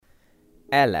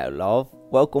Hello, love.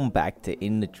 Welcome back to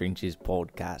In the Trenches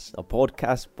podcast, a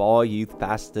podcast by youth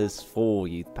pastors for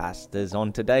youth pastors.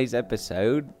 On today's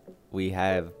episode, we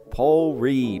have Paul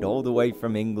Reed, all the way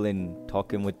from England,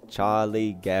 talking with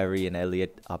Charlie, Gary, and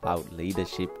Elliot about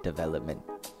leadership development.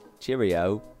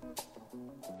 Cheerio.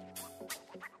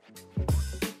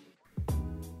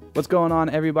 What's going on,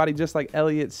 everybody? Just like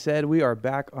Elliot said, we are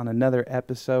back on another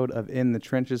episode of In the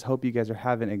Trenches. Hope you guys are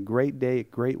having a great day, a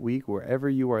great week, wherever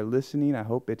you are listening. I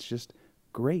hope it's just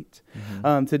great.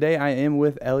 Today, I am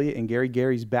with Elliot and Gary.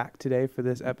 Gary's back today for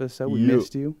this episode. We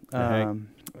missed you.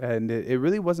 And it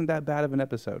really wasn't that bad of an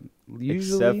episode.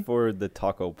 Usually, Except for the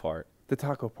taco part. the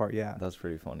taco part, yeah. That's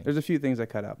pretty funny. There's a few things I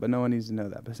cut out, but no one needs to know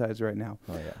that besides right now.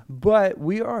 Oh, yeah. But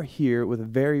we are here with a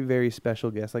very, very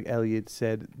special guest, like Elliot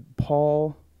said,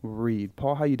 Paul Reed.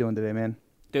 Paul, how you doing today, man?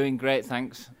 Doing great,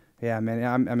 thanks. Yeah,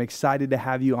 man, I'm excited to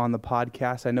have you on the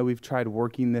podcast. I know we've tried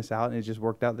working this out, and it just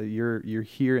worked out that you're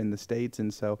here in the States,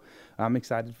 and so I'm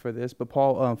excited for this. But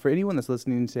Paul, for anyone that's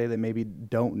listening today that maybe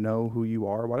don't know who you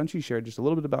are, why don't you share just a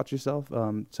little bit about yourself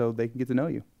so they can get to know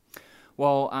you?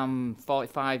 Well, I'm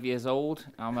 45 years old.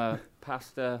 I'm a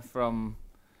pastor from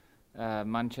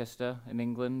Manchester in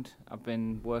England. I've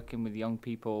been working with young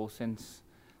people since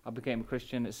I became a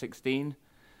Christian at 16.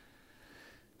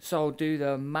 So do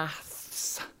the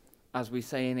maths, as we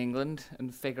say in England,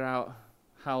 and figure out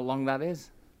how long that is.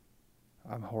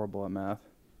 I'm horrible at math.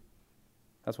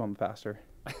 That's why I'm a pastor.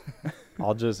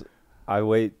 I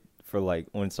wait for like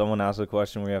when someone asks a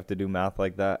question where you have to do math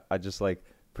like that, I just like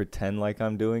pretend like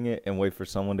I'm doing it and wait for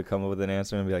someone to come up with an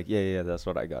answer and be like, yeah, that's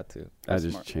what I got to. I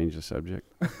just changed the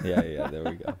subject. Yeah, there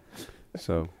we go.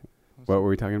 So, what were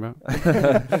we talking about?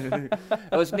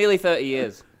 It was nearly 30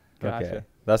 years. Gotcha. Okay,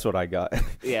 that's what I got.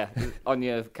 Yeah, on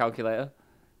your calculator.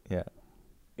 Yeah.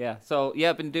 Yeah, so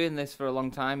yeah, I've been doing this for a long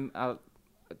time. I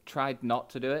tried not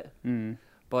to do it.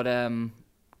 But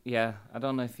yeah, I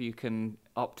don't know if you can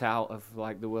opt out of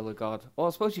like the will of God. Well, I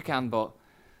suppose you can, but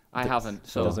I haven't.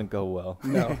 So It doesn't go well.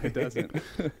 No, it doesn't.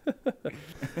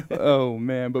 Oh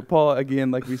man! But Paul,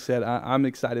 again, like we said, I'm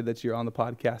excited that you're on the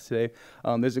podcast today.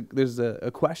 There's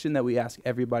a question that we ask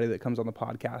everybody that comes on the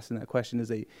podcast, and that question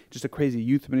is just a crazy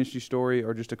youth ministry story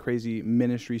or just a crazy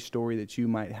ministry story that you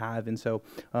might have. And so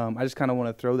I just kind of want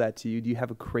to throw that to you. Do you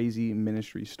have a crazy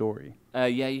ministry story?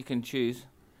 yeah, you can choose.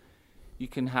 You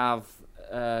can have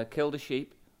killed a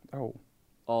sheep Oh,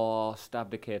 or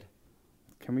stabbed a kid.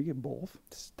 can we get both?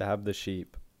 Stab the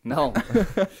sheep. No,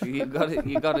 you got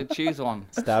to choose one.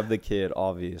 Stab the kid,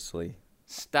 obviously.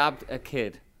 Stabbed a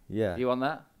kid. Yeah. You want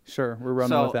that? Sure, we're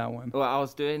running with that one. Well, I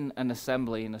was doing an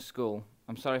assembly in a school.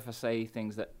 I'm sorry if I say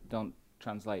things that don't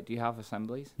translate. Do you have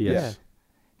assemblies? Yes.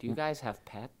 Do you guys have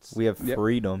pets? We have Yep.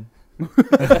 freedom.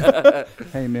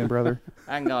 Hey, man, brother.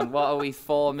 Hang on, what are we,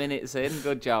 4 minutes in?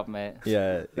 Good job, mate.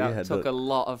 Yeah. That took a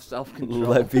lot of self-control.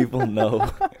 let people know.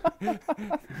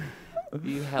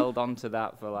 You held on to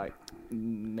that for like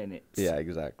minutes. Yeah,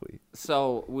 exactly.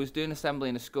 So we was doing assembly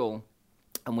in a school,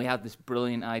 and we had this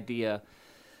brilliant idea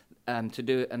to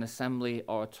do an assembly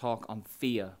or a talk on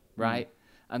fear, right?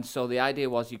 And so the idea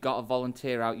was you got a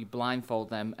volunteer out, you blindfold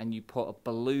them, and you put a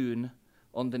balloon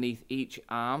underneath each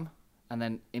arm and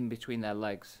then in between their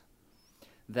legs.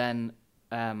 Then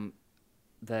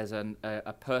there's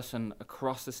a person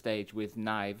across the stage with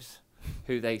knives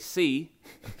who they see,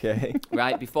 Okay.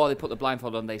 right? Before they put the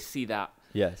blindfold on, they see that.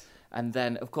 Yes. And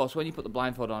then, of course, when you put the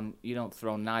blindfold on, you don't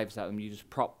throw knives at them. You just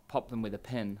pop them with a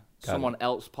pin. Someone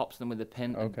else pops them with a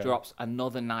pin and drops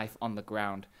another knife on the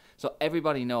ground. So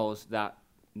everybody knows that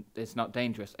it's not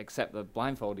dangerous except the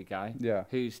blindfolded guy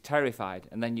who's terrified.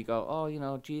 And then you go,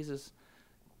 oh, Jesus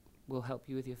will help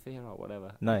you with your fear or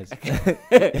whatever. Nice.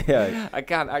 Yeah. I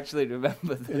can't actually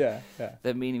remember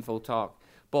the meaningful talk.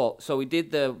 But so we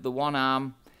did the one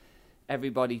arm.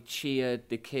 Everybody cheered.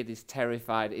 The kid is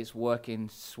terrified. It's working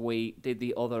sweet. Did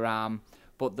the other arm.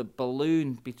 But the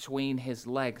balloon between his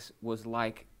legs was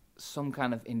like some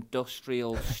kind of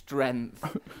industrial strength.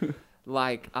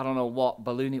 Like, I don't know what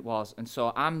balloon it was. And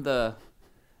so I'm the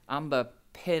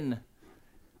pin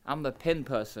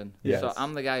person. Yes. So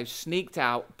I'm the guy who sneaked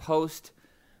out post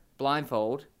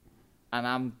blindfold, and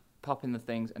I'm popping the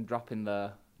things and dropping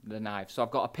the knife. So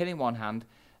I've got a pin in one hand,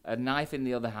 a knife in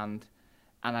the other hand,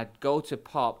 and I'd go to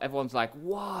pop. Everyone's like,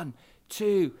 1,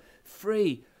 2,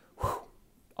 3.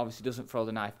 Obviously doesn't throw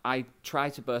the knife. I try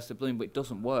to burst the balloon, but it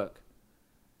doesn't work.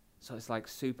 So it's like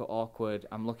super awkward.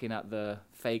 I'm looking at the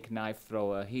fake knife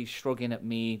thrower. He's shrugging at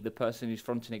me. The person who's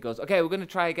fronting it goes, okay, we're going to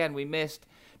try again. We missed.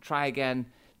 Try again.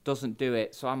 Doesn't do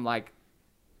it. So I'm like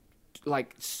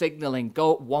signaling,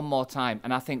 go one more time.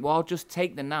 And I think, well, I'll just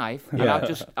take the knife and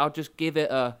I'll just give it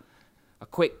a a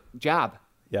quick jab.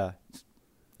 Yeah.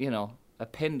 You know, a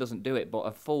pin doesn't do it, but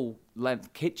a full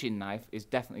length kitchen knife is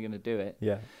definitely going to do it.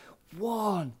 Yeah.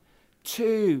 1,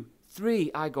 2,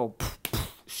 3. I go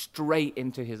straight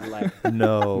into his leg.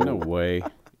 No. No way.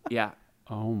 Yeah.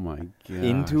 Oh my god.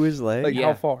 Into his leg? Like Yeah.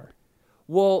 how far?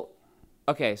 Well,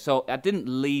 okay, so I didn't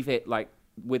leave it like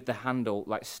with the handle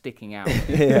like sticking out,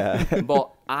 Yeah.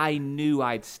 but I knew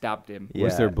I'd stabbed him, Yeah.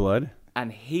 Was there blood?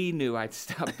 and he knew I'd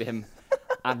stabbed him,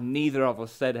 and neither of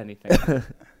us said anything.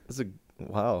 That's a,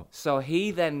 wow. So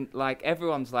he then, like,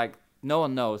 everyone's like, no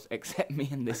one knows except me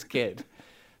and this kid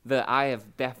that I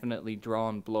have definitely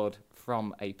drawn blood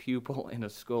from a pupil in a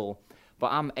school.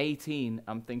 But I'm 18,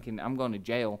 I'm thinking I'm going to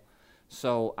jail,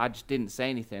 so I just didn't say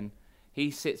anything. He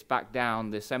sits back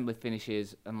down, the assembly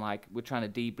finishes, and like we're trying to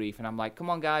debrief, and I'm like, "Come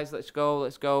on, guys, let's go."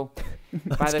 Let's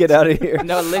get out of here.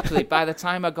 No, literally, by the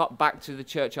time I got back to the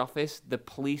church office, the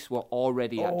police were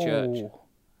already at church. Oh.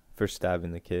 For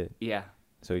stabbing the kid. Yeah.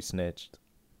 So he snitched.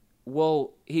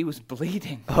 Well, he was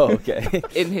bleeding Oh, okay.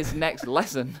 in his next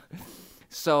lesson,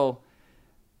 so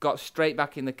got straight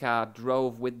back in the car,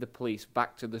 drove with the police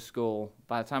back to the school.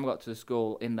 By the time I got to the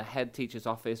school, in the head teacher's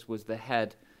office was the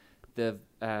head, the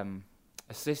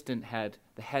assistant head,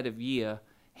 the head of year,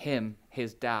 him,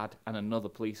 his dad, and another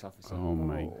police officer. Oh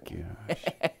my Oh. gosh.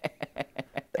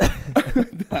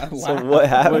 So what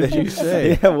happened? What did you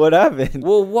say? Yeah, what happened?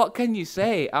 Well, what can you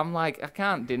say? I'm like, I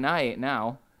can't deny it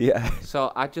now. Yeah.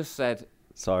 So I just said,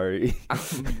 Sorry. I'm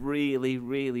really,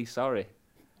 really sorry.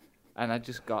 And I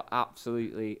just got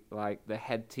absolutely, like, the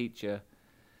head teacher.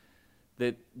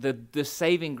 The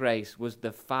saving grace was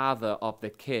the father of the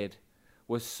kid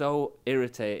was so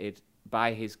irritated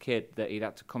by his kid that he'd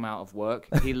had to come out of work.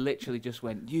 He literally just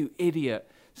went, "You idiot,"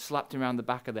 slapped him around the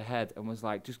back of the head and was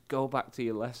like, "Just go back to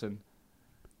your lesson."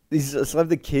 He slapped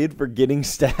the kid for getting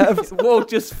stabbed? Well,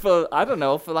 just for, I don't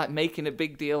know, for like making a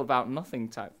big deal about nothing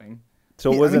type thing. So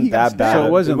it I mean, wasn't he got that bad. So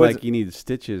it wasn't like you needed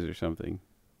stitches or something.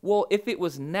 Well, if it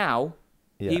was now,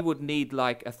 Yeah. he would need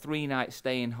like a 3-night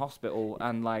stay in hospital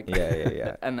and like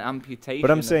Yeah. an amputation.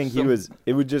 But I'm of saying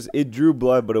some- it drew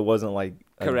blood, but it wasn't like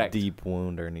a Correct. deep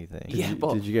wound or anything. Yeah, Did,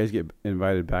 but- did you guys get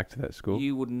invited back to that school?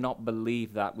 You would not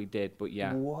believe that we did, but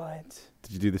yeah. What?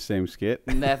 Did you do the same skit?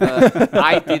 Never.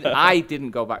 I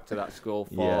didn't go back to that school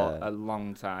for Yeah. a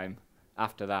long time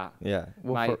after that. Yeah.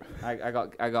 Well, I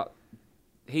got.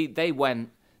 They went.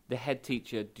 The head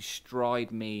teacher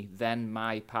destroyed me. Then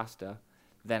my pastor.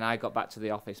 Then I got back to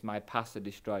the office. My pastor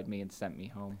destroyed me and sent me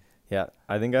home. Yeah.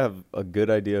 I think I have a good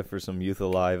idea for some Youth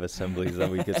Alive assemblies that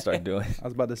we could start doing. I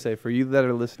was about to say, for you that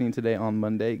are listening today on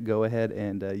Monday, go ahead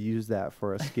and use that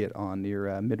for a skit on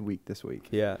your midweek this week.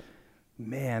 Yeah.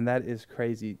 Man, that is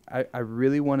crazy. I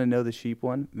really want to know the sheep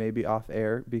one, maybe off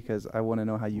air, because I want to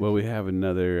know how you. Well, we have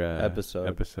another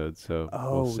Episode. so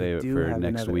oh, we'll save it we do for have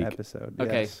next another week. episode.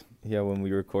 Okay. Yes. Yeah, when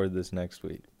we record this next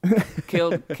week.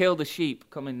 Kill the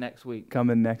sheep. Coming next week.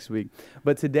 Coming next week.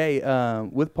 But today,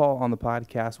 with Paul on the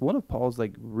podcast, one of Paul's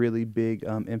like really big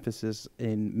emphasis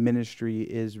in ministry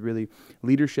is really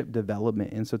leadership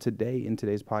development. And so today, in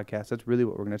today's podcast, that's really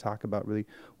what we're going to talk about. Really,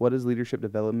 what is leadership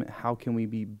development? How can we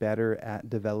be better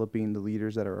at developing the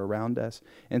leaders that are around us?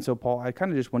 And so, Paul, I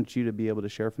kind of just want you to be able to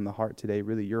share from the heart today,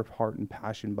 really your heart and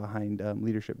passion behind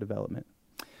leadership development.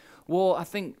 Well,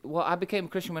 I became a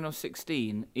Christian when I was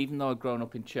 16. Even though I'd grown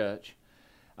up in church,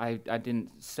 I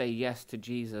didn't say yes to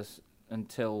Jesus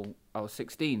until I was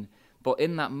 16. But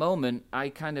in that moment, I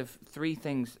kind of, 3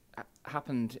 things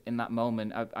happened in that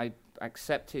moment. I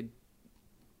accepted,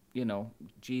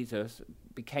 Jesus,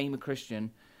 became a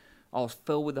Christian. I was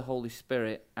filled with the Holy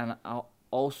Spirit, and I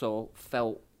also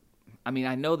felt, I mean,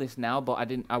 I know this now,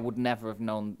 but I would never have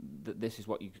known that this is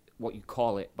what you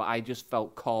call it, but I just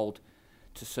felt called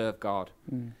to serve God.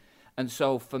 And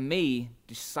so for me,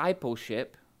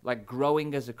 discipleship, like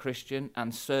growing as a Christian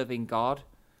and serving God,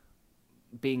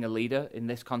 being a leader in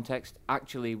this context,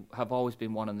 actually have always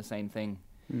been one and the same thing.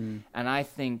 And I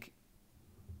think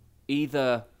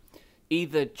either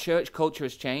church culture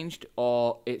has changed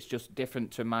or it's just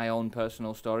different to my own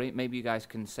personal story. Maybe you guys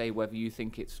can say whether you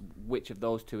think it's which of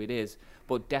those two it is.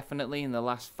 But definitely in the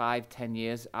last 5-10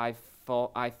 years, I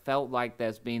felt like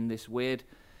there's been this weird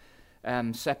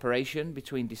separation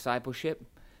between discipleship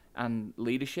and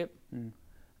leadership.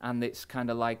 And it's kind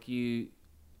of like you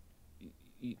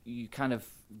kind of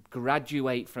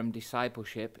graduate from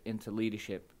discipleship into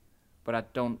leadership. But I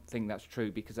don't think that's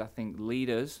true, because I think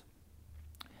leaders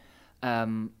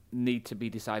need to be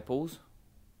disciples.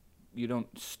 You don't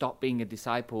stop being a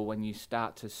disciple when you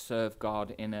start to serve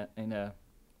God in a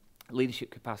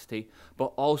leadership capacity.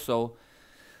 But also,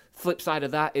 flip side of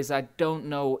that is I don't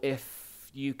know if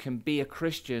you can be a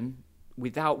Christian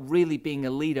without really being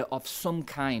a leader of some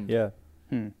kind. Yeah.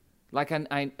 Like,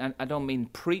 I don't mean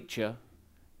preacher,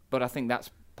 but I think that's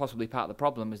possibly part of the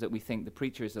problem, is that we think the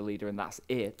preacher is the leader and that's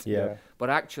it. Yeah. But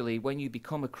actually, when you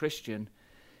become a Christian,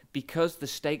 because the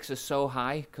stakes are so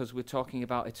high, because we're talking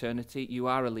about eternity, you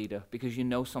are a leader because you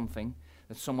know something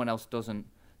that someone else doesn't.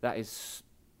 That is,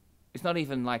 it's not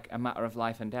even like a matter of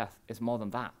life and death. It's more than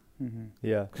that.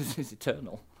 Yeah. Because it's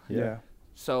eternal. Yeah.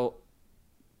 So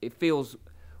it feels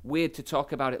weird to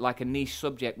talk about it like a niche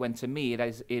subject when to me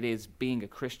it is being a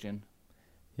Christian.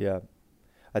 Yeah.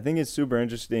 I think it's super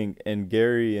interesting, and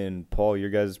Gary and Paul, your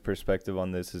guys' perspective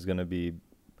on this is going to be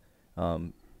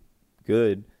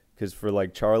good, because for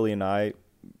like Charlie and I,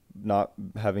 not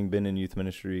having been in youth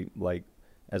ministry like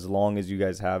as long as you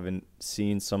guys have, and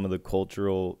seen some of the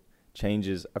cultural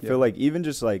changes, I feel like even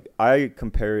just like I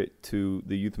compare it to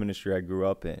the youth ministry I grew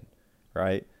up in,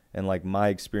 right? And like my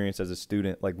experience as a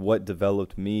student, like what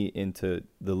developed me into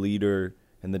the leader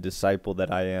and the disciple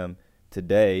that I am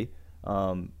today.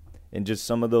 And just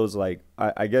some of those, like,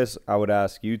 I guess I would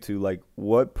ask you two, like,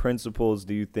 what principles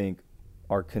do you think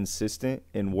are consistent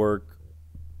in work,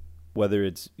 whether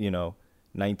it's,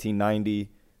 1990,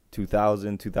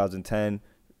 2000, 2010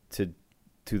 to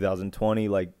 2020?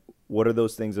 Like, what are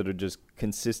those things that are just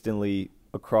consistently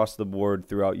across the board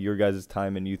throughout your guys'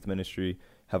 time in youth ministry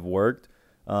have worked?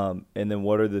 And then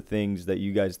what are the things that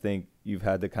you guys think you've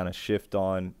had to kind of shift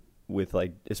on with,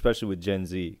 like, especially with Gen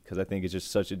Z? Because I think it's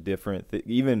just such a different thing,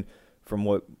 even from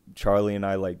what Charlie and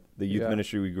I, like, the youth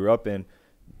ministry we grew up in,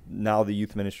 now the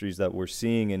youth ministries that we're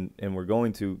seeing and we're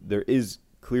going to, there is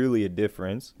clearly a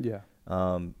difference. Yeah.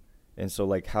 And so,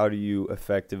 like, how do you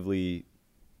effectively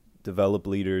develop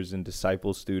leaders and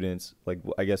disciple students? Like,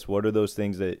 I guess, what are those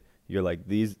things that you're like,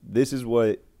 this is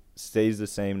what stays the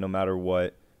same no matter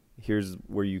what? Here's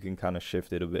where you can kind of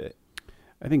shift it a bit.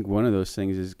 I think one of those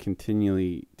things is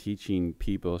continually teaching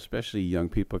people, especially young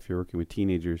people, if you're working with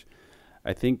teenagers.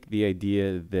 I think the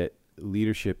idea that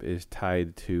leadership is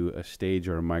tied to a stage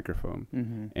or a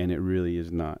microphone, and it really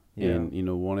is not. Yeah.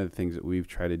 And, one of the things that we've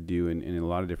tried to do in a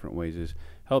lot of different ways is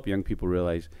help young people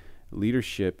realize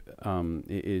leadership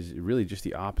is really just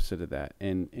the opposite of that.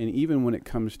 And even when it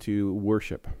comes to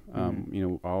worship,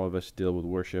 all of us deal with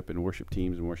worship and worship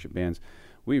teams and worship bands.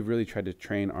 We've really tried to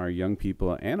train our young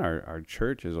people and our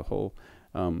church as a whole.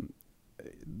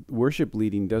 Worship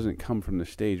leading doesn't come from the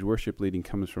stage. Worship leading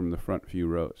comes from the front few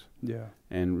rows. Yeah.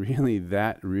 And really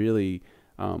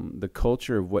the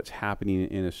culture of what's happening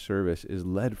in a service is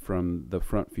led from the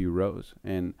front few rows.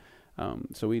 And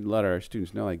so we let our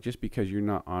students know, like, just because you're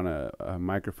not on a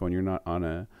microphone, you're not on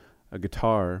a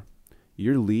guitar,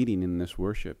 you're leading in this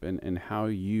worship, and how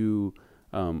you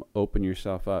open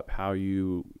yourself up, how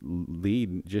you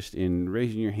lead just in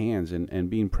raising your hands and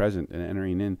being present and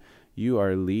entering in. You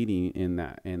are leading in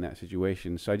that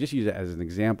situation. So I just use it as an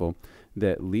example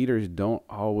that leaders don't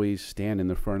always stand in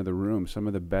the front of the room. Some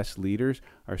of the best leaders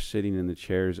are sitting in the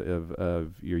chairs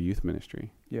of your youth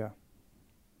ministry. Yeah.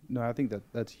 No, I think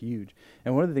that's huge.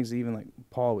 And one of the things that even like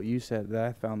Paul, what you said that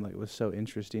I found like was so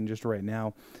interesting just right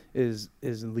now is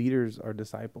leaders are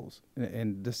disciples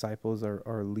and disciples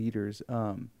are leaders.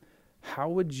 How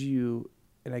would you,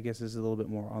 and I guess this is a little bit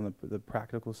more on the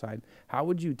practical side, how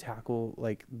would you tackle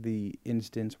like the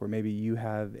instance where maybe you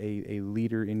have a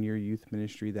leader in your youth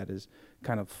ministry that is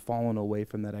kind of fallen away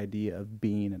from that idea of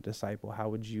being a disciple? How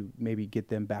would you maybe get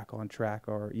them back on track?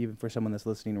 Or even for someone that's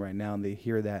listening right now and they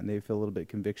hear that and they feel a little bit of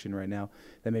conviction right now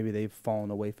that maybe they've fallen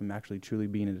away from actually truly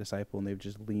being a disciple and they've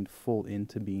just leaned full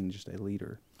into being just a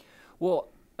leader. Well,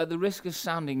 at the risk of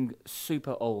sounding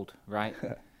super old, right?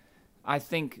 I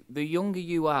think the younger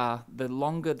you are, the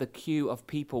longer the queue of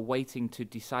people waiting to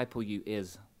disciple you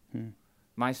is.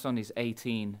 My son is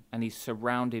 18, and he's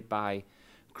surrounded by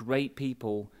great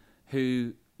people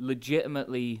who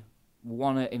legitimately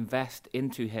want to invest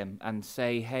into him and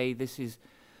say, hey, this is,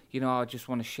 I just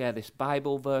want to share this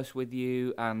Bible verse with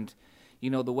you, and,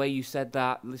 the way you said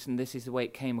that, listen, this is the way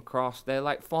it came across. They're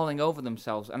like falling over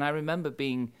themselves. And I remember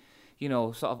being,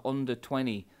 sort of under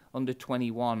 20, under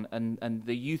 21, and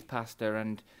the youth pastor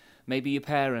and maybe your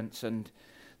parents and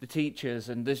the teachers,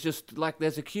 and there's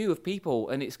a queue of people,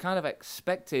 and it's kind of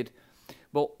expected,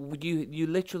 but you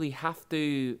literally have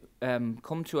to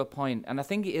come to a point, and I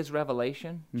think it is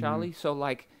revelation, Charlie. So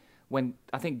like when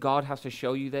I think God has to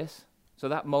show you this, so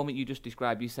that moment you just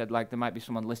described, you said like there might be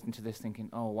someone listening to this thinking,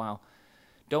 oh wow,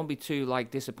 don't be too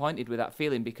like disappointed with that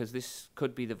feeling, because this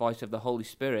could be the voice of the Holy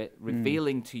Spirit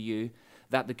revealing to you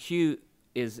that the queue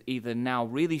is either now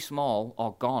really small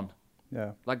or gone.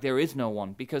 Yeah. Like there is no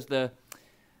one, because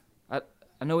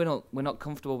I know we're not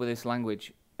comfortable with this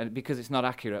language, and because it's not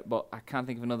accurate, but I can't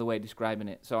think of another way of describing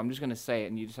it. So I'm just going to say it,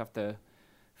 and you just have to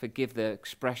forgive the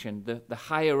expression. The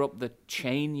higher up the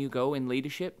chain you go in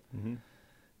leadership, Mm-hmm.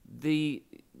 the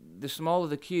smaller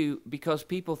the queue, because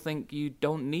people think you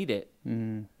don't need it.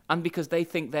 Mm. And because they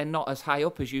think they're not as high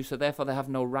up as you, so therefore they have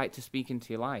no right to speak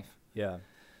into your life. Yeah.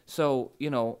 So,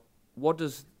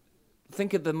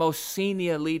 think of the most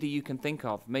senior leader you can think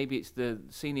of. Maybe it's the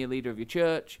senior leader of your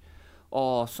church,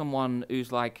 or someone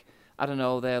who's like, I don't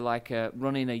know, they're like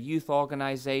running a youth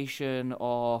organization,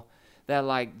 or they're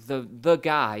like the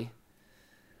guy.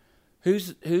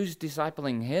 Who's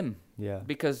discipling him? Yeah.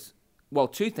 Because, well,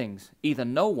 two things. Either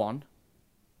no one,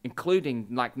 including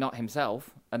like not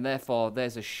himself, and therefore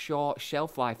there's a short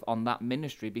shelf life on that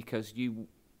ministry because you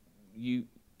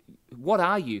what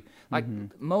are you? Like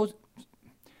Moses.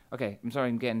 Okay, I'm sorry,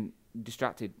 I'm getting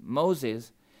distracted.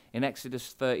 Moses in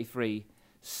Exodus 33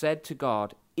 said to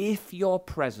God, "If your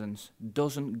presence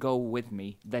doesn't go with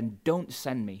me, then don't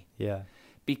send me." Yeah.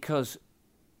 Because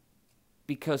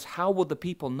how would the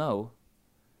people know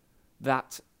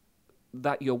that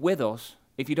you're with us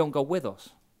if you don't go with us?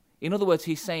 In other words,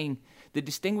 he's saying the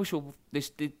distinguishable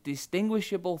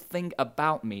thing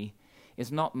about me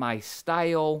is not my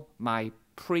style, my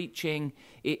preaching,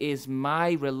 it is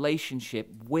my relationship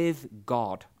with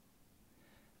God.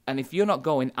 And if you're not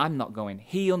going, I'm not going.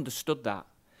 He understood that.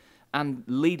 And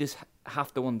leaders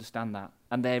have to understand that.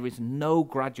 And there is no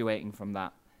graduating from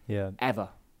that. Yeah. Ever.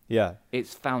 Yeah.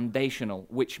 It's foundational,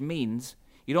 which means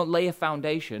you don't lay a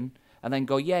foundation and then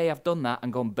go, yay, I've done that,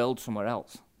 and go and build somewhere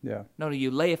else. Yeah. No,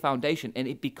 you lay a foundation and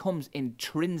it becomes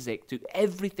intrinsic to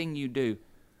everything you do.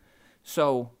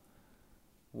 So,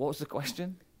 what was the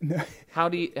question? How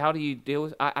do you deal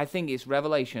with? I think it's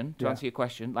revelation to answer your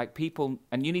question. Like people,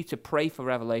 and you need to pray for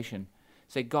revelation.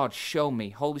 Say, God, show me.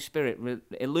 Holy Spirit,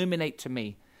 illuminate to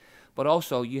me. But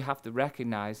also, you have to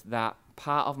recognize that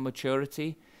part of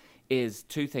maturity is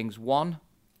two things. One,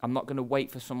 I'm not going to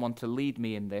wait for someone to lead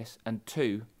me in this. And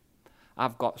two,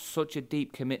 I've got such a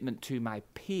deep commitment to my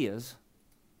peers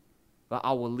that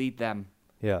I will lead them.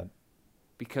 Yeah.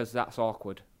 Because that's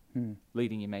awkward,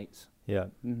 leading your mates. Yeah.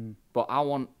 Mm-hmm. But I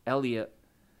want Elliot.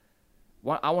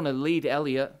 I want to lead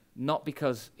Elliot not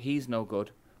because he's no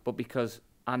good, but because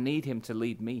I need him to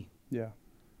lead me. Yeah.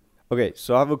 Okay,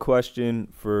 so I have a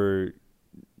question for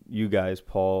you guys,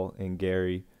 Paul and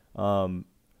Gary.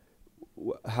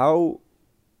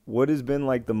 What has been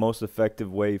like the most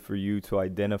effective way for you to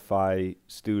identify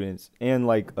students and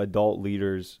like adult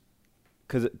leaders?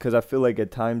 Because I feel like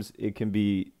at times it can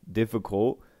be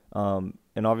difficult.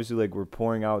 And obviously, like, we're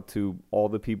pouring out to all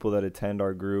the people that attend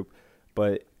our group.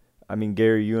 But, I mean,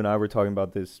 Gary, you and I were talking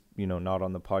about this, not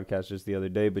on the podcast just the other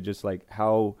day, but just, like,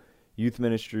 how youth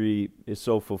ministry is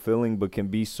so fulfilling but can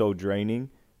be so draining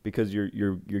because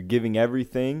you're giving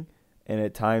everything. And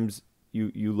at times,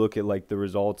 you look at, like, the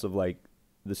results of, like,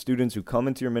 the students who come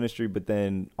into your ministry but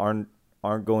then aren't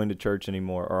going to church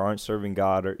anymore or aren't serving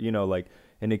God or,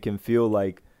 and it can feel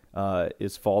like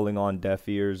is falling on deaf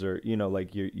ears or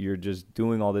like you're just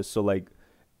doing all this. So like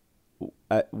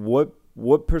at what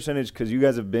percentage, because you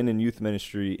guys have been in youth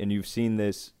ministry and you've seen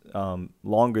this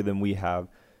longer than we have,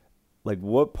 like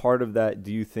what part of that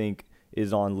do you think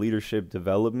is on leadership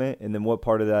development, and then what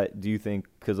part of that do you think,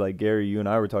 because like Gary, you and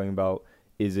I were talking about,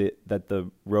 is it that the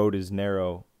road is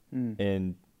narrow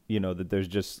and that there's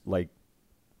just like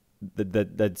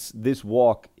that's this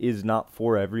walk is not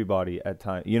for everybody at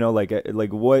times,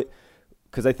 like what,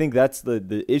 because I think that's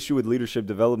the issue with leadership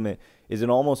development is it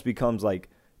almost becomes like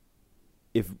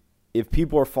if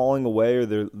people are falling away or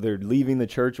they're leaving the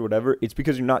church or whatever, it's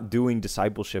because you're not doing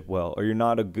discipleship well or you're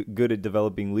not good at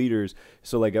developing leaders.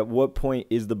 So like at what point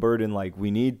is the burden like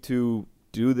we need to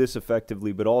do this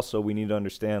effectively, but also we need to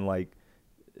understand like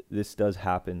this does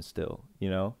happen still,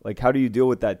 like how do you deal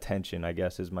with that tension, I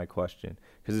guess is my question,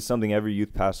 because it's something every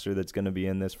youth pastor that's going to be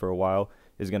in this for a while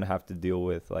is going to have to deal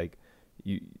with. Like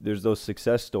there's those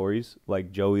success stories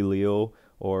like Joey Leal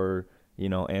or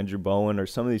Andrew Bowen or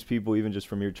some of these people even just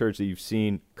from your church that you've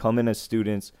seen come in as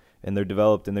students and they're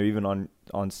developed and they're even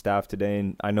on staff today.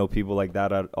 And I know people like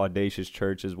that at Audacious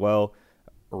Church as well,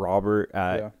 Robert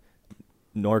at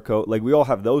Norco. Like we all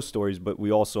have those stories, but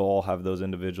we also all have those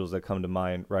individuals that come to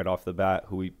mind right off the bat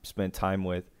who we spent time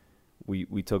with. We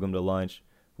took them to lunch,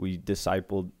 we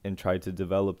discipled and tried to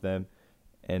develop them,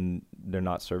 and they're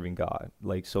not serving God.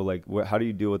 Like, so like how do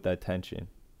you deal with that tension?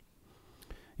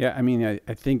 Yeah, I mean,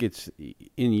 I think it's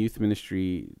in youth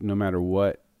ministry, no matter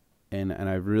what, and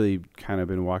I've really kind of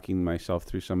been walking myself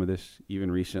through some of this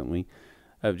even recently,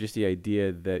 of just the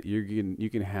idea that you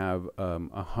can have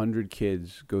 100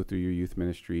 kids go through your youth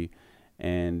ministry,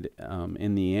 And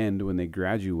in the end, when they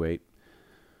graduate,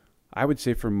 I would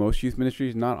say for most youth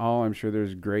ministries, not all, I'm sure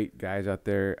there's great guys out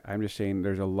there. I'm just saying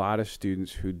there's a lot of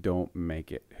students who don't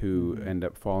make it, who end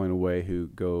up falling away, who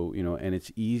go, and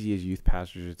it's easy as youth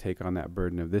pastors to take on that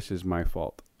burden of this is my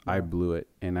fault. I blew it.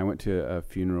 And I went to a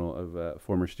funeral of a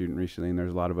former student recently, and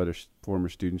there's a lot of other former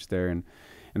students there. And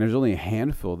there's only a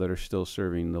handful that are still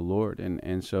serving the Lord.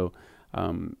 And so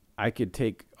I could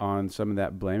take on some of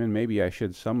that blame, and maybe I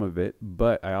should some of it,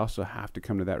 but I also have to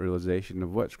come to that realization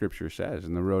of what Scripture says,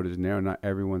 and the road is narrow. Not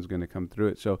everyone's going to come through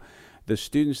it. So the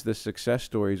students, the success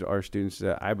stories are students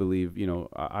that I believe,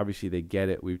 obviously they get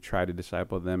it. We've tried to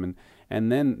disciple them,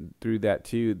 and then through that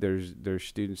too, there's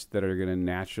students that are going to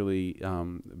naturally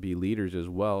be leaders as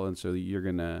well, and so you're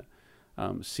going to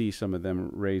see some of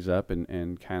them raise up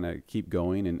and kind of keep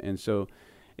going, and so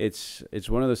it's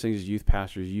one of those things as youth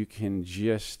pastors, you can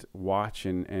just watch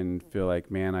and feel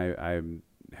like, man, I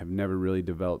have never really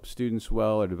developed students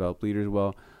well or developed leaders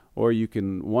well. Or you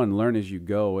can, learn as you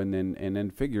go and then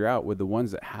figure out with the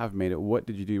ones that have made it, what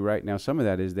did you do right? Now, some of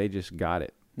that is they just got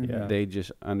it. Yeah. They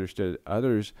just understood.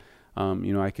 Others,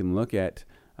 I can look at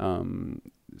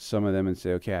some of them and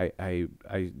say, okay,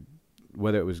 I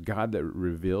whether it was God that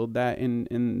revealed that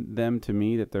in them to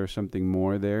me, that there's something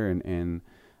more there, and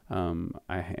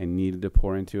I needed to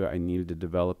pour into it. I needed to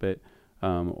develop it.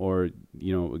 Or,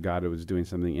 God was doing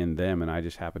something in them, and I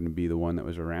just happened to be the one that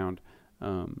was around.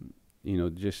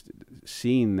 Just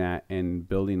seeing that and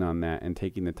building on that and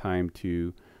taking the time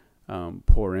to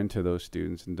pour into those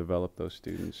students and develop those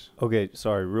students. Okay,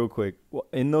 sorry, real quick.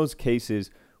 In those cases,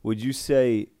 would you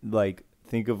say,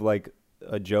 think of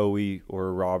a Joey or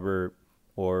a Robert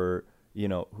or,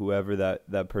 whoever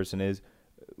that person is,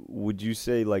 would you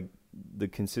say, the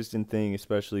consistent thing,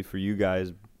 especially for you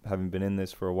guys having been in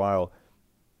this for a while,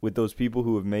 with those people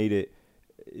who have made it,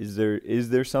 is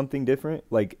there something different?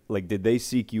 Did they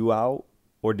seek you out,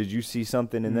 or did you see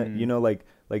something in that?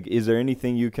 Is there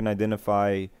anything you can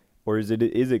identify, or is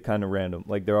it kind of random?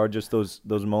 There are just those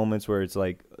moments where it's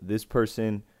this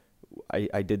person,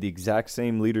 I did the exact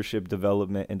same leadership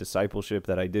development and discipleship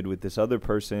that I did with this other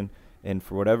person, and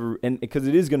for whatever, and because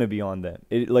it is going to be on them,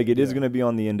 it is going to be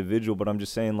on the individual. But I'm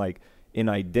just saying, in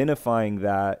identifying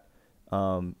that,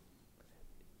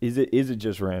 is it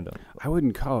just random? I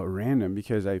wouldn't call it random,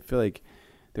 because I feel like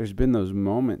there's been those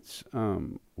moments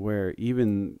where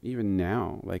even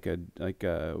now,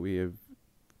 we have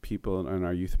people in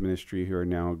our youth ministry who are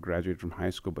now graduated from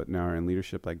high school, but now are in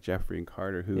leadership, like Jeffrey and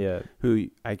Carter, who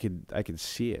I could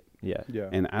see it. Yeah.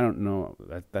 And I don't know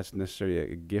that that's necessarily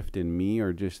a gift in me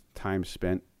or just time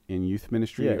spent in youth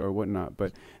ministry or whatnot,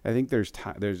 but I think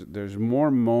there's more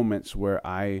moments where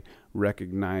I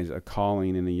recognize a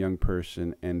calling in a young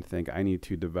person and think I need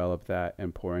to develop that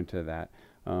and pour into that.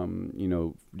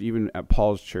 Even at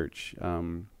Paul's church,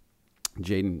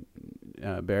 Jaden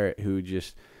Barrett, who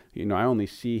just, I only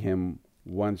see him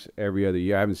once every other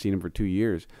year. I haven't seen him for 2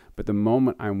 years, but the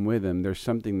moment I'm with him, there's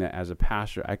something that as a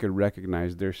pastor I could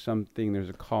recognize. There's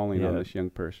a calling on this young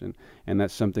person, and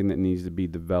that's something that needs to be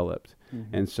developed.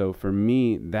 Mm-hmm. And so for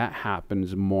me, that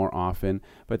happens more often.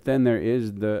 But then there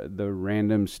is the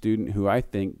random student who I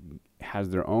think has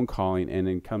their own calling and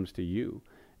then comes to you,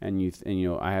 and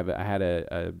I had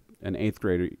an eighth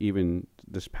grader even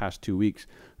this past 2 weeks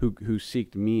who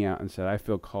seeked me out and said, I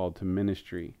feel called to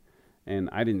ministry.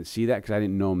 And I didn't see that because I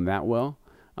didn't know him that well.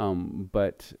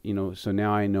 But, so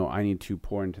now I know I need to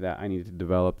pour into that. I need to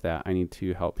develop that. I need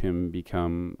to help him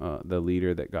become the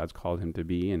leader that God's called him to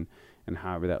be, and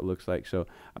however that looks like. So,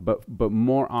 but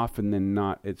more often than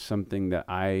not, it's something that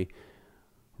I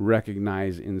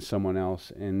recognize in someone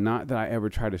else, and not that I ever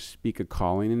try to speak a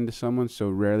calling into someone. So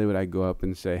rarely would I go up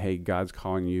and say, hey, God's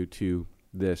calling you to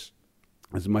this,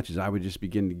 as much as I would just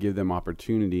begin to give them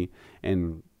opportunity.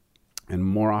 And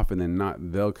more often than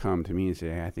not, they'll come to me and say,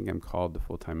 hey, I think I'm called to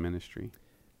full-time ministry.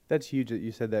 That's huge that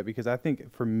you said that, because I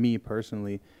think for me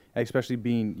personally, especially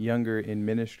being younger in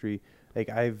ministry,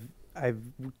 I've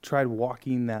tried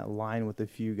walking that line with a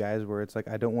few guys where it's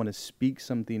I don't want to speak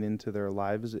something into their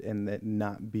lives and that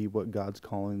not be what God's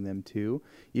calling them to,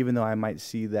 even though I might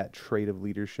see that trait of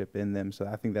leadership in them. So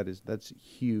I think that's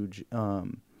huge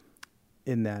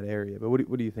in that area. But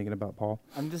what are you thinking about, Paul?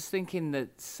 I'm just thinking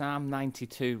that Psalm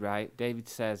 92, right? David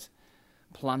says,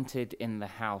 planted in the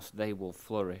house, they will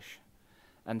flourish.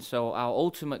 And so our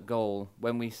ultimate goal,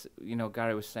 when we,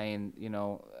 Gary was saying,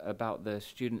 about the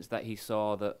students that he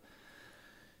saw that,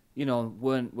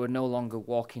 were no longer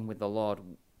walking with the Lord.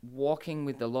 Walking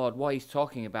with the Lord, what he's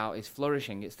talking about is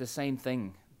flourishing. It's the same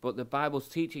thing. But the Bible's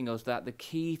teaching us that the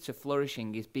key to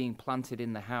flourishing is being planted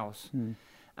in the house.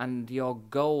 And your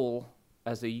goal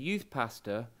as a youth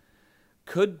pastor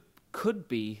could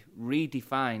be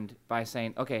redefined by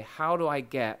saying, okay, how do I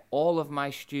get all of my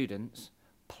students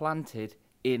planted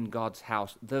in God's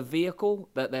house? The vehicle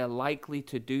that they're likely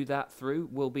to do that through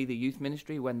will be the youth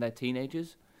ministry when they're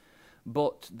teenagers,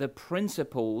 but the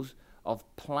principles of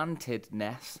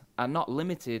plantedness are not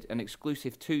limited and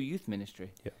exclusive to youth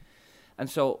ministry. Yeah. And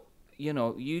so,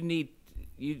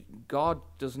 God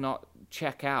does not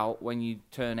check out when you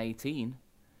turn 18.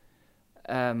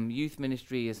 Youth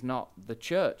ministry is not the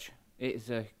church. It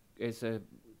is a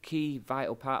key,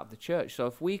 vital part of the church. So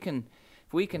if we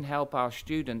can help our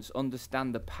students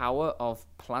understand the power of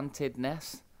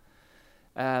plantedness,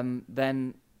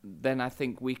 then I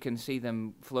think we can see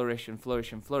them flourish and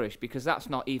flourish and flourish, because that's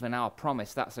not even our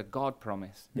promise. That's a God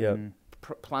promise. Yeah.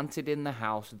 Planted in the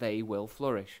house, they will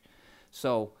flourish.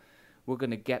 So we're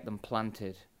going to get them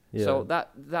planted. Yeah. So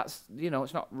that's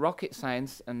it's not rocket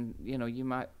science, and you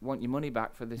might want your money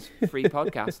back for this free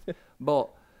podcast, but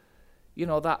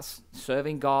that's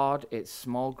serving God. It's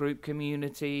small group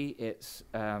community. It's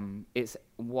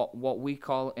what we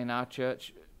call in our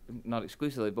church, not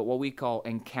exclusively, but what we call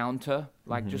encounter,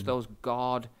 like just those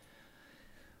God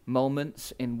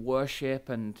moments in worship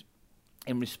and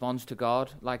in response to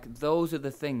God. Like, those are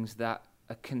the things that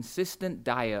a consistent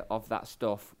diet of that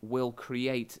stuff will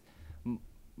create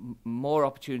more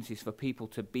opportunities for people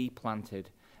to be planted.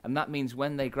 And that means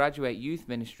when they graduate youth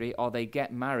ministry, or they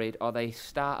get married, or they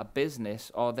start a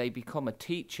business, or they become a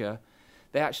teacher,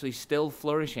 they're actually still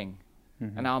flourishing.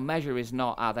 And our measure is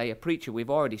not, are they a preacher? We've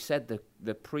already said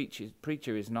the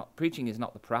preaching is not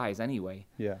the prize anyway.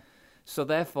 Yeah. So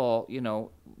therefore,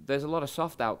 there's a lot of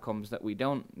soft outcomes that we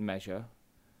don't measure.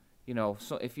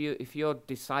 So if you're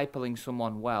discipling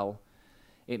someone well,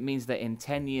 it means that in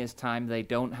 10 years' time they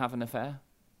don't have an affair.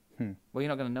 Well, you're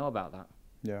not going to know about that.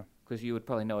 Yeah. Because you would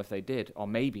probably know if they did, or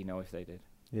maybe know if they did.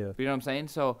 Yeah. But you know what I'm saying?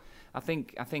 So I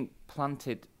think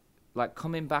planted, like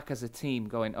coming back as a team,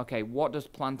 going, okay, what does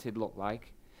planted look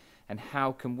like, and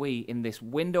how can we, in this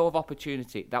window of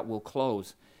opportunity that will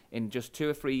close in just 2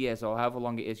 or 3 years, or however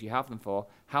long it is you have them for,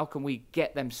 how can we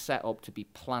get them set up to be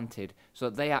planted so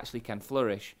that they actually can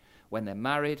flourish when they're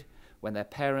married, when they're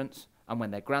parents, and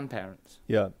when they're grandparents?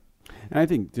 Yeah. And I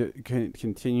think to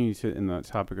continue to in the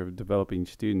topic of developing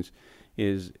students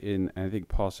I think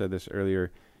Paul said this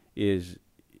earlier, is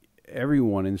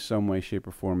everyone in some way, shape,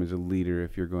 or form is a leader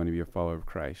if you're going to be a follower of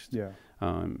Christ. Yeah.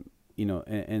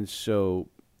 And so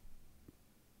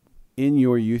in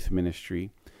your youth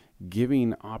ministry,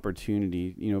 giving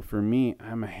opportunity, for me,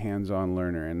 I'm a hands-on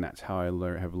learner, and that's how I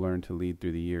have learned to lead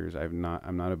through the years. I'm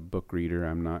not a book reader.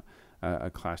 I'm not a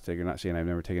class taker. I'm not saying I've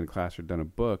never taken a class or done a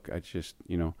book. I just,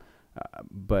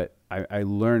 but I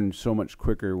learn so much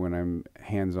quicker when I'm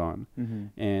hands-on.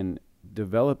 And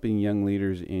developing young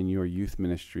leaders in your youth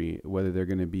ministry, whether they're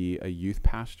going to be a youth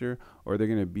pastor or they're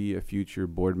going to be a future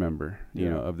board member,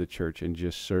 of the church, and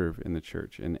just serve in the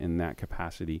church and in that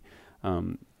capacity.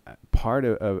 Part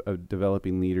of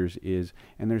developing leaders is,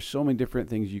 and there's so many different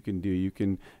things you can do. You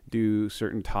can do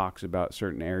certain talks about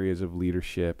certain areas of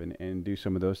leadership and do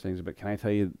some of those things. But can I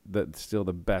tell you that still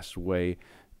the best way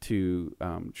to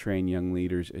train young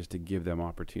leaders is to give them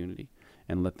opportunity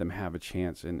and let them have a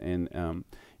chance.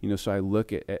 So I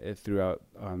look at throughout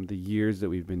the years that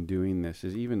we've been doing this,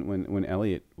 is even when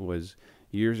Elliot was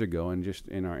years ago, and just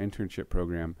in our internship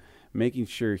program, making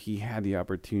sure he had the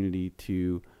opportunity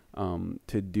to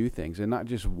do things and not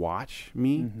just watch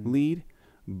me lead,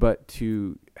 but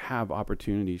to have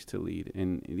opportunities to lead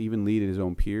and even lead his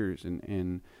own peers,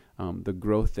 and the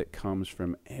growth that comes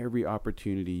from every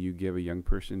opportunity you give a young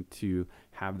person to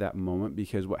have that moment.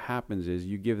 Because what happens is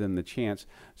you give them the chance,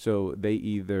 so they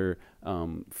either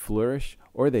flourish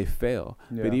or they fail.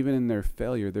 Yeah. But even in their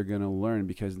failure, they're going to learn,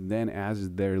 because then as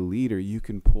their leader, you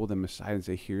can pull them aside and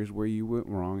say, here's where you went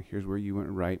wrong, here's where you went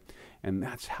right. And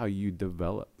that's how you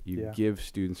develop. You give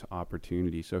students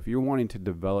opportunity. So if you're wanting to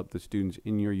develop the students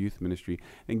in your youth ministry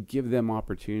and give them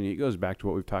opportunity, it goes back to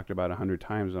what we've talked about 100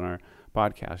 times on our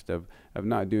podcast of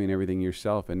not doing everything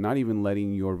yourself, and not even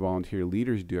letting your volunteer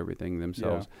leaders do everything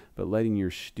themselves, but letting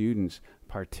your students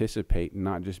participate,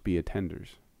 not just be attenders.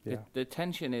 Yeah. The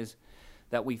tension is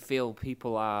that we feel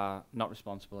people are not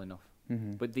responsible enough.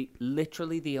 But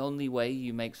literally the only way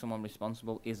you make someone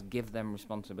responsible is give them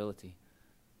responsibility.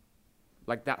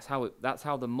 Like that's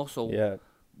how the muscle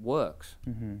works.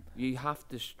 You have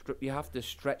to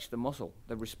stretch the muscle,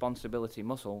 the responsibility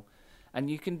muscle, and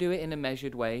you can do it in a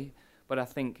measured way. But I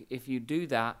think if you do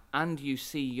that and you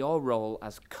see your role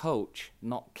as coach,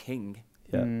 not king,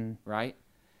 right?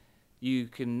 You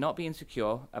can not be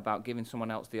insecure about giving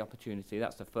someone else the opportunity.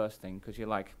 That's the first thing, because you're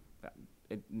like,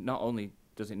 not only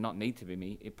does it not need to be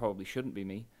me, it probably shouldn't be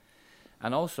me.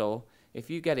 And also, if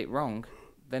you get it wrong,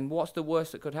 then what's the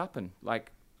worst that could happen?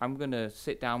 Like, I'm going to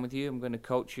sit down with you, I'm going to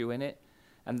coach you in it,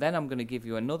 and then I'm going to give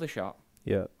you another shot.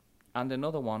 Yeah. And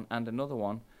another one, and another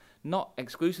one. Not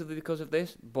exclusively because of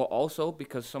this, but also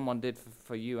because someone did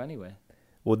for you anyway.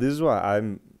 Well, this is why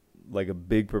I'm like a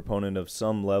big proponent of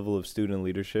some level of student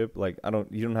leadership. Like,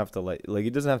 you don't have to like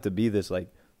it doesn't have to be this,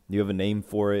 like, you have a name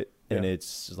for it and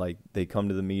it's like they come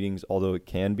to the meetings, although it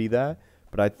can be that.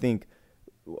 But I think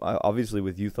obviously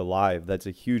with Youth Alive, that's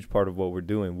a huge part of what we're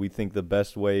doing. We think the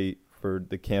best way for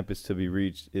the campus to be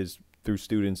reached is through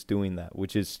students doing that,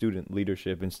 which is student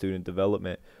leadership and student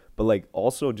development. But like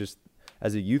also just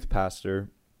as a youth pastor,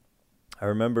 I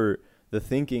remember the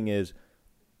thinking is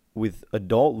with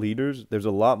adult leaders, there's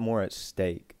a lot more at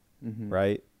stake,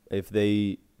 right? If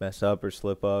they mess up or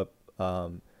slip up,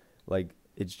 like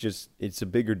it's a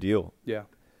bigger deal. Yeah.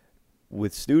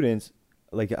 With students,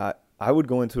 like I would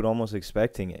go into it almost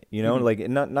expecting it, you know, like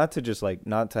not to just like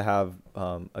not to have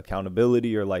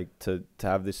accountability or like to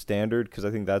have this standard, because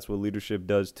I think that's what leadership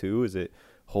does too, is it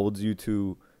holds you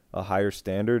to a higher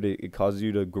standard. It causes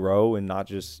you to grow and not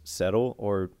just settle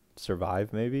or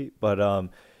survive maybe. But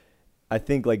I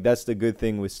think like that's the good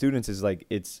thing with students is like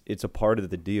it's a part of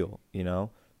the deal, you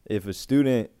know. If a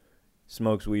student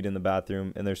smokes weed in the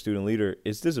bathroom and their student leader,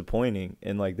 it's disappointing,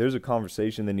 and like there's a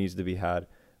conversation that needs to be had.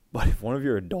 But if one of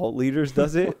your adult leaders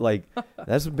does it, like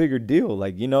that's a bigger deal,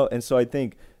 like, you know. And so I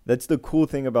think that's the cool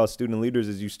thing about student leaders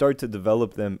is you start to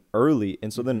develop them early,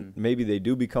 and so then maybe they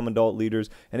do become adult leaders.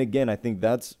 And again, I think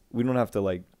we don't have to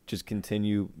like just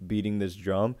continue beating this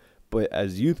drum, but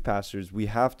as youth pastors, we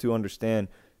have to understand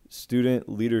student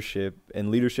leadership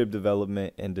and leadership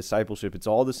development and discipleship. It's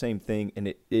all the same thing, and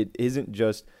it isn't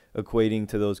just equating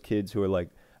to those kids who are like,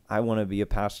 I want to be a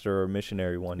pastor or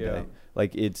missionary one day.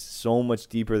 Like it's so much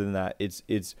deeper than that.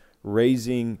 It's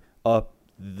raising up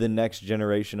the next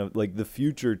generation of like the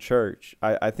future church.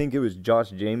 I think it was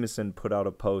Josh Jameson put out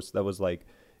a post that was like,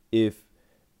 if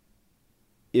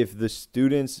the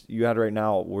students you had right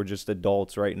now were just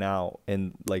adults right now,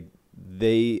 and like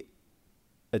they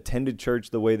attended church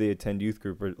the way they attend youth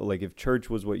group, or like if church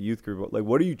was what youth group, like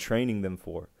what are you training them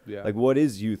for? Like what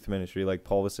is youth ministry? Like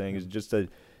Paul was saying, is just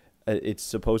it's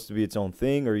supposed to be its own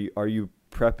thing, or are you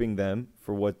prepping them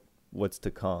for what's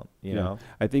to come, you know?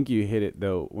 I think you hit it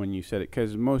though when you said it,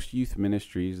 because most youth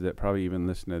ministries that probably even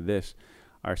listen to this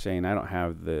are saying, I don't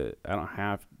have the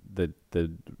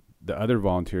other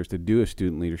volunteers to do a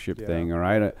student leadership thing, or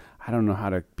I don't know how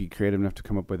to be creative enough to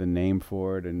come up with a name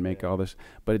for it and make all this.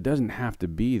 But it doesn't have to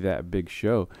be that big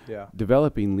show.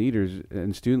 Developing leaders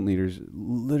and student leaders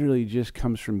literally just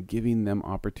comes from giving them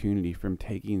opportunity, from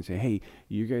taking and say, hey,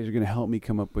 you guys are going to help me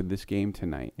come up with this game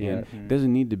tonight. And it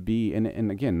doesn't need to be,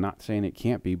 and again, not saying it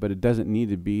can't be, but it doesn't need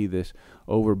to be this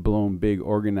overblown, big,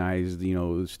 organized, you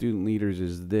know, student leaders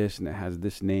is this, and it has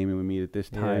this name, and we meet at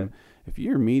this time. If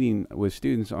you're meeting with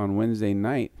students on Wednesday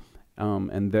night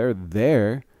and they're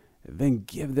there, then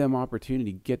give them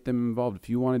opportunity, get them involved. If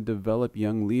you want to develop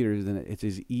young leaders, then it's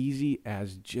as easy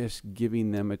as just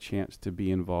giving them a chance to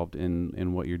be involved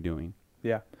in what you're doing.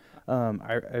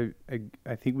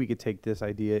 I think we could take this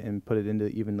idea and put it into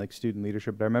even like student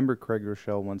leadership. But I remember Craig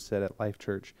Rochelle once said at Life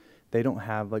Church, they don't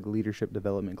have like leadership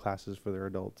development classes for their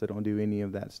adults. They don't do any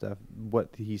of that stuff. What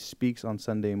he speaks on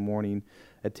Sunday morning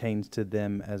attains to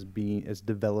them as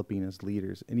developing as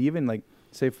leaders. And even like,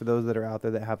 say for those that are out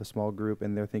there that have a small group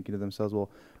and they're thinking to themselves, well,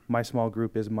 my small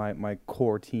group is my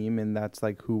core team, and that's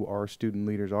like who our student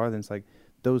leaders are. Then it's like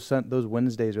those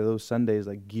Wednesdays or those Sundays,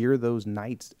 like gear those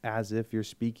nights as if you're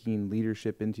speaking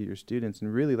leadership into your students.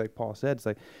 And really, like Paul said, it's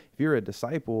like if you're a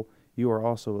disciple, you are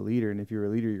also a leader, and if you're a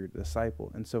leader, you're a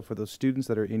disciple. And so for those students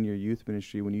that are in your youth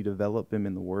ministry, when you develop them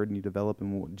in the Word and you develop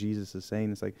them in what Jesus is saying,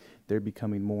 it's like they're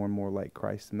becoming more and more like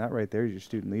Christ. And that right there is your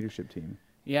student leadership team.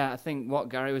 Yeah, I think what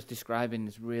Gary was describing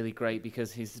is really great,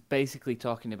 because he's basically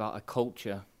talking about a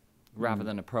culture rather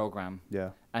than a program.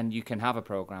 And you can have a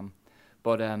program,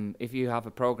 but if you have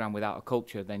a program without a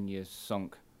culture, then you're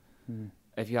sunk.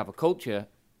 If you have a culture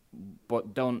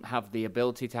but don't have the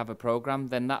ability to have a program,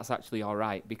 then that's actually all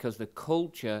right, because the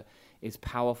culture is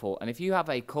powerful. And if you have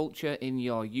a culture in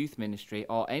your youth ministry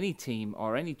or any team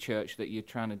or any church that you're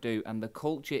trying to do, and the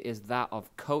culture is that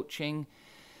of coaching,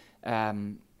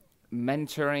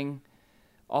 mentoring,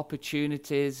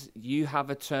 opportunities, you have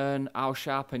a turn, I'll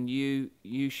sharpen you,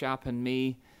 you sharpen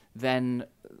me, then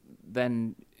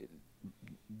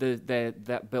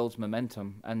that builds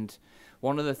momentum. And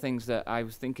one of the things that I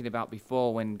was thinking about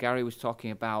before when Gary was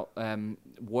talking about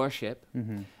worship,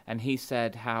 and he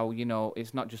said how, you know,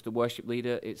 it's not just the worship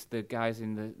leader, it's the guys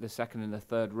in the second and the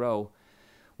third row.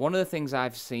 One of the things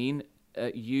I've seen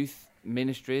at youth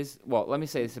ministries, well, let me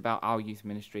say this about our youth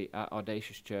ministry at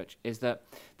Audacious Church, is that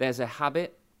there's a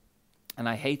habit, and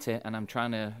I hate it, and I'm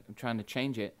trying to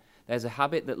change it. There's a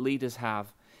habit that leaders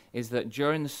have, is that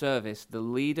during the service, the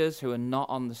leaders who are not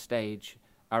on the stage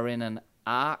are in an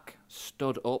arc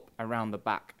stood up around the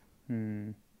back,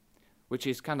 which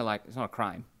is kind of like, it's not a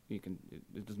crime.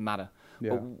 It doesn't matter.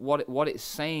 Yeah. But what it's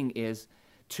saying is,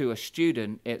 to a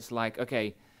student, it's like,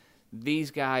 okay,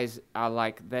 these guys are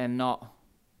like, they're not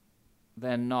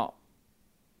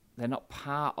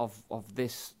part of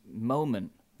this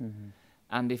moment.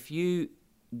 And if you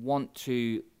want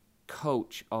to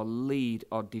coach or lead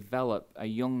or develop a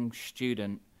young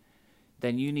student,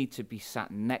 then you need to be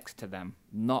sat next to them,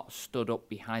 not stood up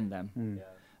behind them. Yeah.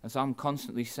 And so I'm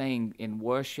constantly saying in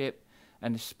worship,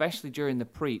 and especially during the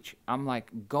preach, I'm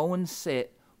like, go and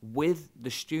sit with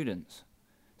the students.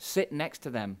 Sit next to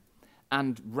them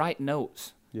and write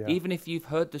notes. Yeah. Even if you've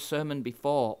heard the sermon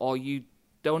before or you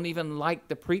don't even like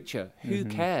the preacher, who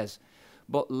cares?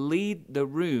 But lead the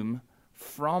room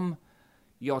from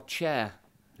your chair.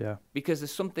 Yeah. Because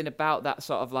there's something about that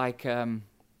sort of like,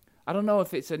 I don't know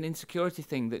if it's an insecurity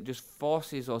thing that just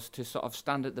forces us to sort of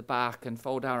stand at the back and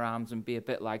fold our arms and be a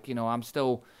bit like, you know, I'm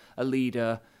still a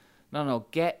leader. No,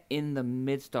 get in the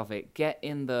midst of it. Get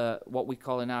in the, what we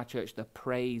call in our church, the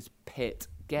praise pit.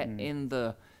 Get in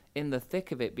the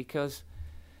thick of it, because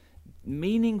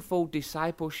meaningful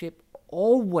discipleship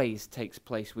always takes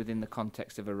place within the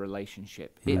context of a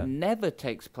relationship. It never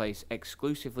takes place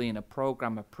exclusively in a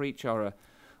program, a preach, or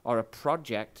a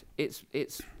project. It's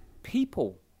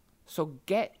people. So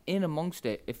get in amongst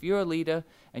it. If you're a leader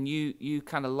and you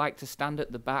kind of like to stand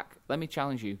at the back, let me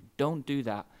challenge you. Don't do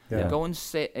that. Yeah. Go and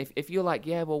sit. If you're like,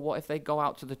 yeah, well, what if they go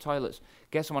out to the toilets?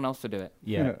 Get someone else to do it.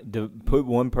 Yeah. Put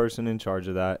one person in charge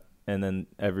of that, and then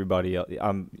everybody else.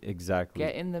 Exactly.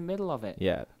 Get in the middle of it.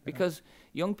 Yeah. Because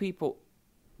young people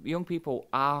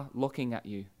are looking at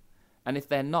you, and if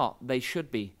they're not, they should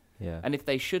be. Yeah. And if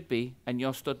they should be, and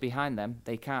you're stood behind them,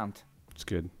 they can't. It's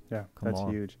good. Yeah, that's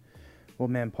huge. Well,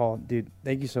 man, Paul, dude,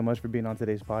 thank you so much for being on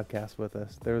today's podcast with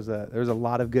us. There's a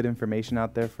lot of good information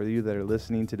out there for you that are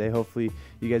listening today. Hopefully,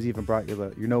 you guys even brought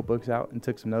your notebooks out and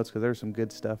took some notes, because there's some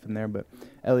good stuff in there. But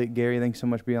Elliot, Gary, thanks so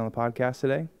much for being on the podcast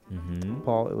today.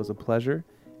 Paul, it was a pleasure.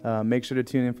 Make sure to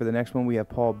tune in for the next one. We have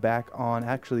Paul back on.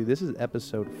 Actually, this is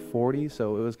episode 40,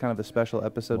 so it was kind of a special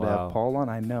episode to have Paul on.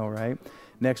 I know, right?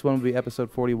 Next one will be episode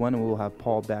 41, and we'll have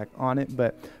Paul back on it.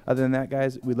 But other than that,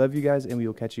 guys, we love you guys, and we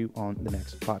will catch you on the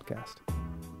next podcast.